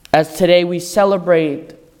As today we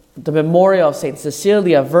celebrate the memorial of Saint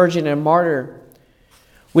Cecilia, Virgin and Martyr,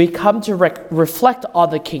 we come to reflect on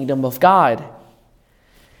the kingdom of God.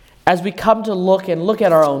 As we come to look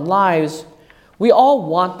at our own lives, we all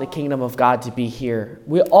want the kingdom of God to be here.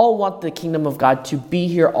 We all want the kingdom of God to be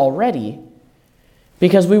here already,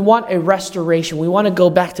 because we want a restoration. We want to go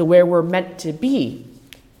back to where we're meant to be.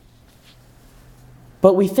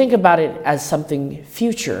 But we think about it as something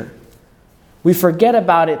future. We forget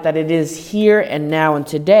about it, that it is here and now and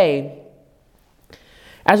today.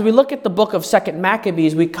 As we look at the book of 2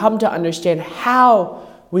 Maccabees, we come to understand how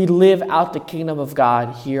we live out the kingdom of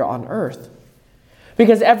God here on earth.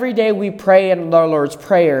 Because every day we pray in our Lord's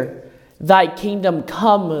Prayer, "Thy kingdom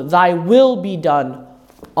come, thy will be done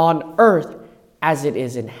on earth as it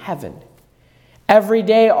is in heaven." Every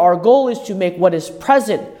day our goal is to make what is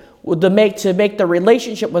present, to make the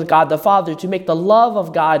relationship with God the Father, to make the love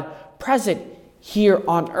of God present here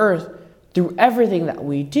on earth through everything that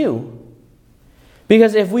we do.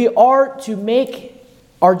 Because if we are to make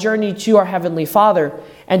our journey to our Heavenly Father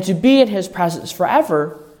and to be in His presence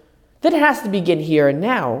forever, then it has to begin here and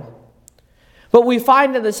now. What we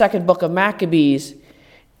find in the second book of Maccabees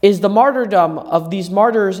is the martyrdom of these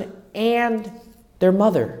martyrs and their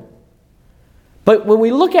mother. But when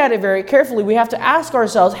we look at it very carefully, we have to ask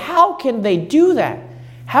ourselves, how can they do that?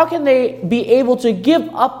 How can they be able to give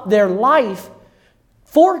up their life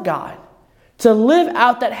for God, to live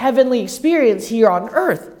out that heavenly experience here on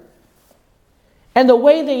earth? And the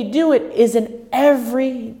way they do it is an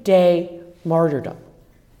everyday martyrdom.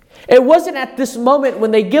 It wasn't at this moment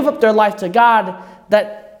when they give up their life to God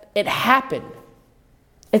that it happened.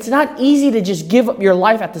 It's not easy to just give up your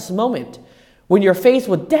life at this moment when you're faced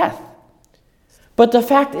with death. But the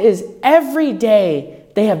fact is, every day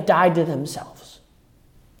they have died to themselves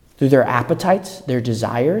through their appetites, their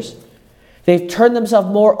desires. They've turned themselves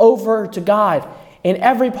more over to God in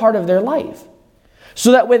every part of their life.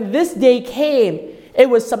 So that when this day came, it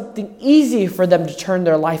was something easy for them to turn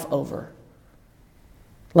their life over.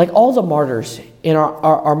 Like all the martyrs in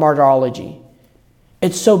our martyrology.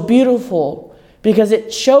 It's so beautiful because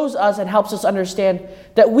it shows us and helps us understand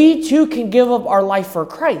that we too can give up our life for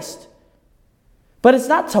Christ. But it's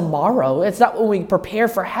not tomorrow. It's not when we prepare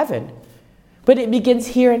for heaven. But it begins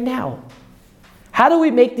here and now. How do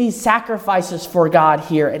we make these sacrifices for God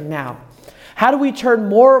here and now? How do we turn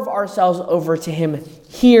more of ourselves over to Him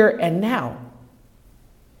here and now?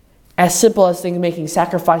 As simple as things making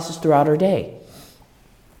sacrifices throughout our day.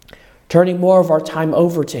 Turning more of our time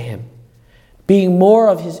over to Him. Being more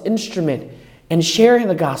of His instrument and sharing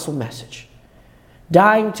the gospel message.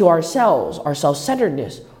 Dying to ourselves, our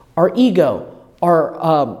self-centeredness, our ego,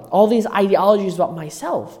 all these ideologies about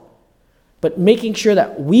myself, but making sure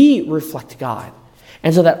that we reflect God,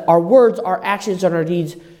 and so that our words, our actions, and our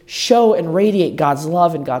deeds show and radiate God's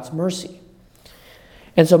love and God's mercy.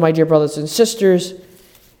 And so, my dear brothers and sisters,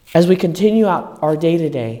 as we continue out our day to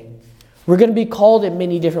day, we're going to be called in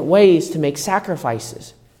many different ways to make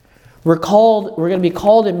sacrifices. We're going to be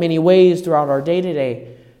called in many ways throughout our day to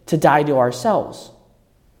day to die to ourselves.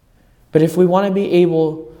 But if we want to be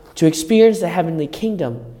able to experience the heavenly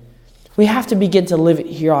kingdom, we have to begin to live it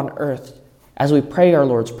here on earth as we pray our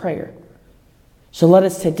Lord's Prayer. So let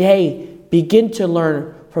us today begin to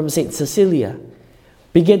learn from St. Cecilia.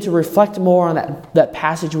 Begin to reflect more on that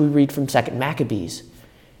passage we read from 2 Maccabees,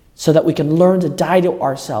 so that we can learn to die to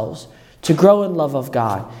ourselves, to grow in love of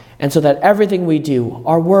God, and so that everything we do,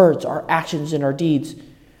 our words, our actions, and our deeds,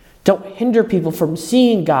 don't hinder people from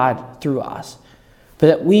seeing God through us, but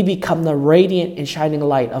that we become the radiant and shining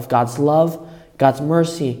light of God's love, God's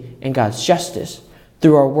mercy, and God's justice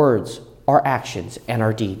through our words, our actions, and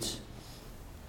our deeds.